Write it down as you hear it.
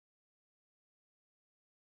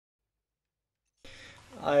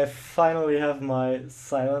I finally have my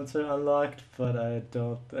silencer unlocked, but I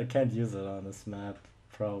can't use it on this map,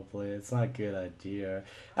 probably. It's not a good idea.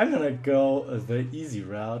 I'm gonna go the easy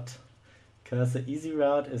route, because the easy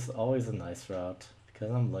route is always a nice route,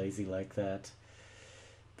 because I'm lazy like that.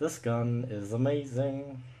 This gun is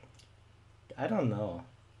amazing. I don't know.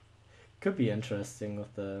 Could be interesting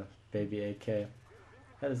with the baby AK.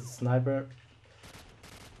 That is a sniper.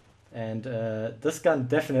 And this gun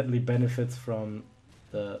definitely benefits from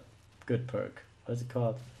the good perk. What is it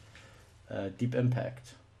called? Deep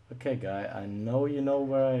Impact. Okay, guy, I know you know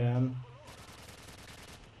where I am.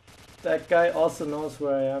 That guy also knows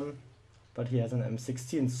where I am, but he has an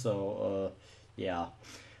M16, so yeah.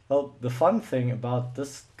 Well, the fun thing about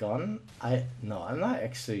this gun, I'm not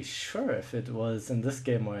actually sure if it was in this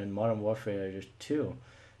game or in Modern Warfare 2.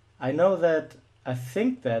 I know that I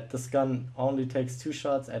think that this gun only takes 2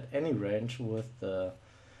 shots at any range with the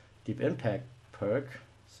Deep Impact perk,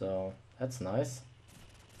 so that's nice.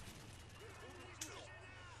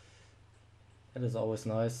 It is always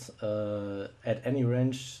nice at any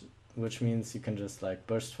range, which means you can just like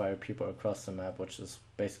burst fire people across the map, which is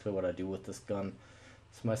basically what I do with this gun.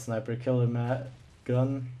 It's my sniper killer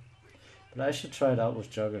gun, but I should try it out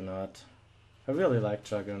with Juggernaut. I really like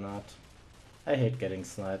Juggernaut. I hate getting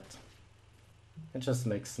sniped. It just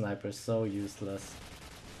makes snipers so useless.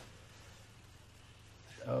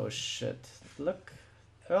 Oh shit, look.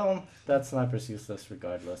 Well, that sniper's useless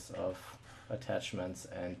regardless of attachments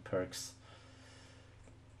and perks.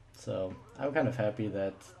 So I'm kind of happy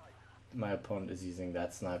that my opponent is using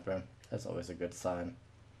that sniper. That's always a good sign.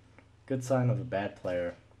 Good sign of a bad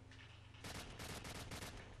player.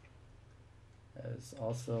 That is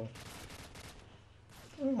also...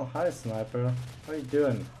 Oh, hi sniper. How are you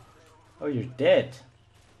doing? Oh, you're dead.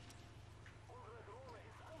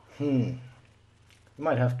 We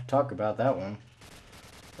might have to talk about that one.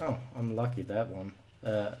 Oh, I'm lucky that one.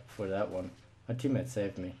 For that one. My teammate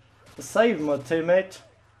saved me. Save my teammate!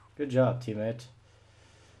 Good job, teammate.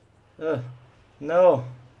 No!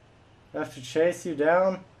 I have to chase you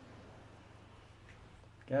down?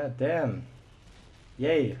 God damn.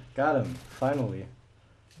 Yay, got him, finally.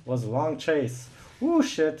 Was a long chase. Ooh,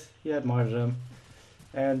 shit, he had martyrdom.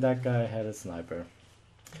 And that guy had a sniper.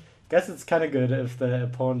 Guess it's kinda good if the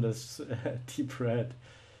opponent is deep red.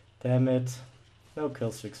 Damn it. No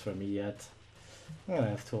kill streaks for me yet. I'm gonna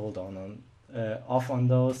have to hold on off on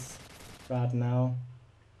those right now.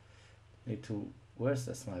 Need to... Where's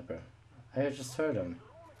the sniper? I just heard him.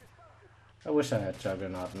 I wish I had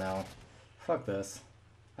Juggernaut now. Fuck this.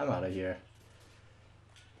 I'm out of here.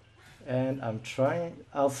 And I'm trying...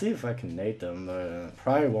 I'll see if I can nade them.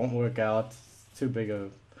 Probably won't work out. It's too big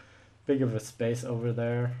of a space over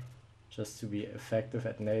there just to be effective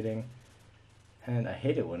at nading. And I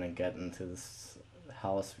hate it when I get into this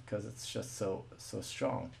house because it's just so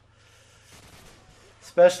strong.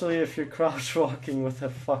 Especially if you're crouch walking with a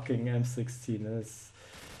fucking M16.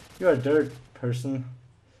 You're a dirt person.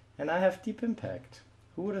 And I have Deep Impact.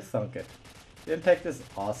 Who would have thunk it? The impact is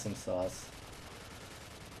awesome sauce.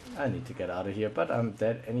 I need to get out of here, but I'm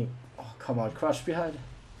dead any... Oh, come on, crush behind.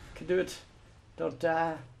 I can do it. Don't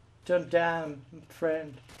die. Don't die,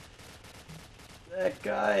 friend. That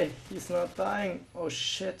guy, he's not dying. Oh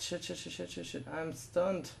shit. I'm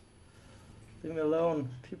stunned. Leave me alone.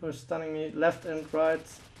 People are stunning me left and right.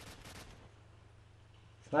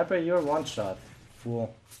 Sniper, you're one shot.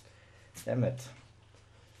 Fool. Damn it.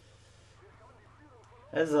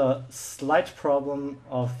 There's a slight problem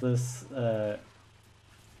of this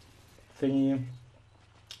thingy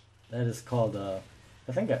that is called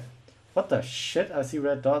what the shit? I see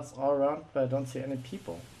red dots all around, but I don't see any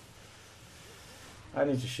people. I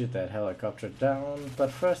need to shoot that helicopter down,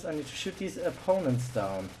 but first I need to shoot these opponents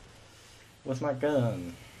down with my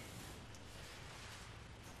gun.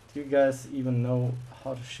 Do you guys even know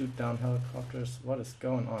how to shoot down helicopters? What is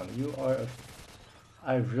going on? You are a...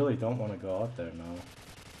 I really don't want to go out there now.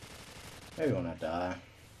 Maybe when I die.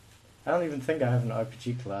 I don't even think I have an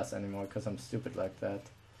RPG class anymore because I'm stupid like that.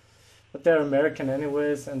 But they're American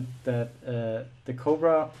anyways, and that the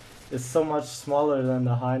Cobra is so much smaller than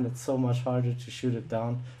the Hind, it's so much harder to shoot it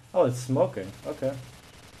down. Oh, it's smoking. Okay.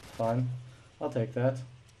 Fine. I'll take that.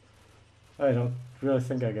 I don't really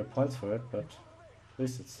think I get points for it, but at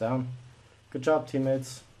least it's down. Good job,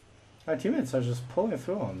 teammates. My teammates are just pulling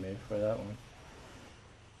through on me for that one.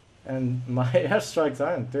 And my airstrikes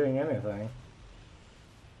aren't doing anything.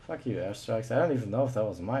 Fuck you, airstrikes. I don't even know if that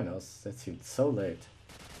was mine. That seemed so late.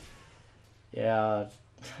 Yeah,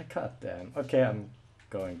 god damn. Okay, I'm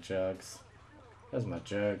going jugs. There's my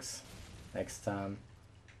jugs. Next time.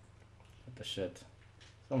 What the shit?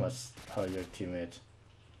 So much... Oh, your teammate.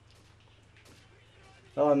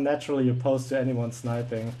 Oh, I'm naturally opposed to anyone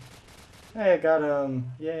sniping. Hey, I got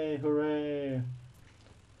him! Yay, hooray!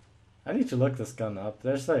 I need to look this gun up.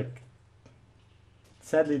 There's like...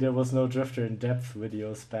 Sadly, there was no Drifter in Depth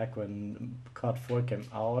videos back when CoD 4 came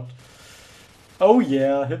out. Oh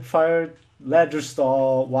yeah, hipfire, ledger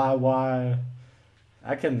stall, why.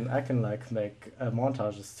 I can like make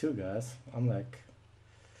montages too, guys. I'm like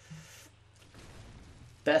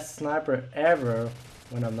best sniper ever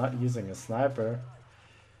when I'm not using a sniper.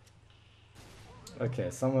 Okay,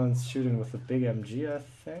 someone's shooting with a big MG, I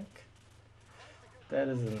think. That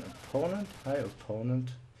is an opponent. Hi, opponent.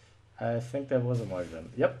 I think that was a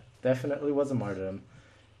martyrdom. Yep, definitely was a martyrdom.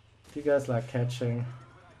 If you guys like catching,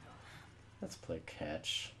 let's play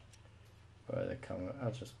catch. Where are they coming?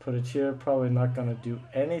 I'll just put it here. Probably not gonna do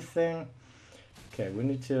anything. Okay, we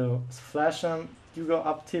need to flash him. You go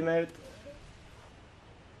up, teammate.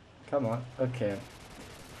 Come on. Okay.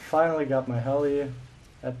 Finally got my heli.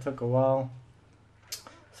 That took a while.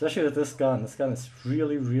 Especially with this gun. This gun is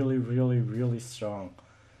really strong.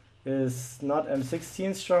 It is not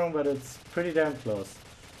M16 strong, but it's pretty damn close.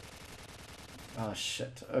 Oh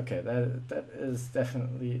shit. Okay, that is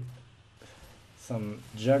definitely some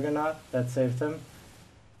juggernaut that saved him.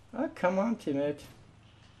 Oh, come on, teammate.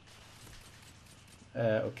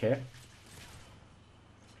 Okay.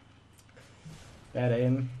 Bad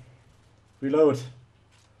aim. Reload.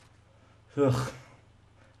 Ugh.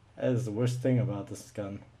 That is the worst thing about this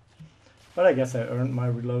gun. But I guess I earned my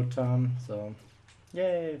reload time, so...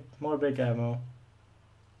 Yay! More big ammo.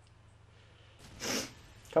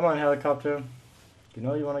 Come on, helicopter. You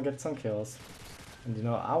know you want to get some kills. And you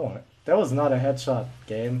know I want it. That was not a headshot,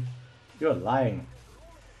 game. You're lying.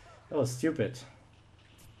 That was stupid.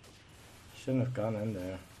 Shouldn't have gone in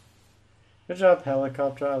there. Good job,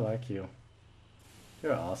 helicopter. I like you.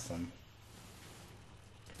 You're awesome.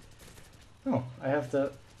 Oh, I have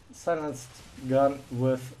the silenced gun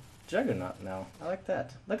with Juggernaut now. I like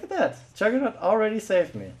that. Look at that. Juggernaut already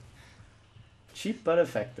saved me. Cheap but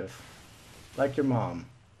effective. Like your mom.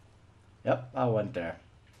 Yep, I went there.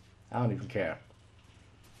 I don't even care.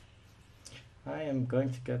 I am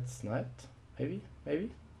going to get sniped. Maybe? Maybe?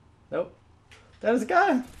 Nope. There's a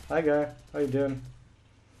guy! Hi guy. How you doing?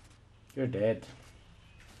 You're dead.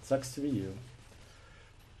 Sucks to be you.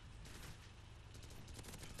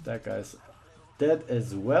 That guy's dead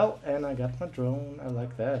as well, and I got my drone. I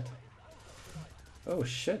like that. Oh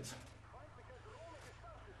shit.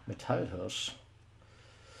 Metallhirsch.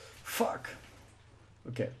 Fuck.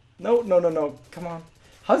 Okay. No. Come on.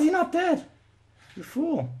 How's he not dead? You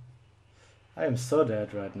fool. I am so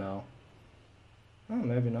dead right now. Oh,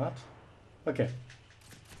 maybe not. Okay.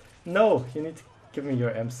 No, you need to give me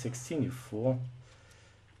your M16, you fool.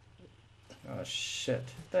 Oh shit.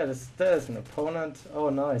 That is an opponent. Oh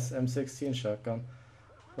nice, M16 shotgun.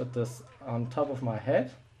 Put this on top of my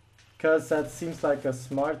head. Because that seems like a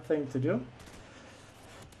smart thing to do.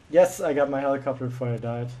 Yes, I got my helicopter before I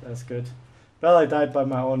died. That's good. Well, I died by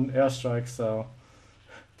my own airstrike, so...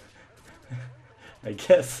 I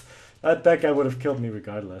guess that guy would have killed me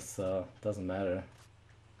regardless, so doesn't matter.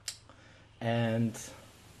 And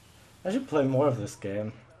I should play more of this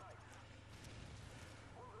game.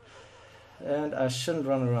 And I shouldn't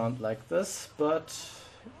run around like this, but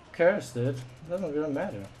who cares, dude? It doesn't really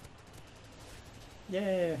matter.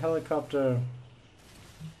 Yay, helicopter.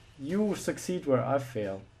 You succeed where I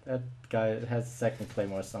fail. That guy has second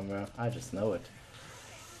claymore somewhere. I just know it.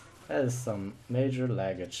 That is some major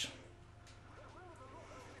laggage.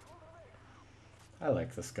 I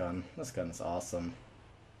like this gun. This gun is awesome.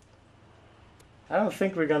 I don't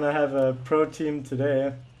think we're gonna have a pro team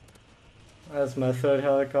today. That's my third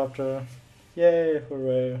helicopter. Yay,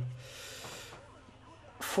 hooray.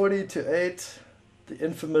 40-8. The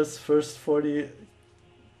infamous first 40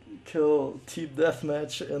 kill team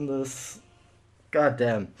deathmatch in this...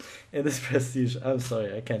 Goddamn. In this prestige. I'm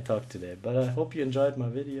sorry, I can't talk today. But I hope you enjoyed my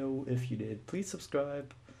video. If you did, please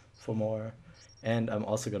subscribe for more. And I'm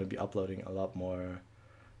also going to be uploading a lot more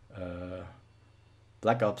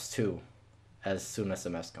Black Ops 2 as soon as the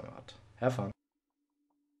maps come out. Have fun.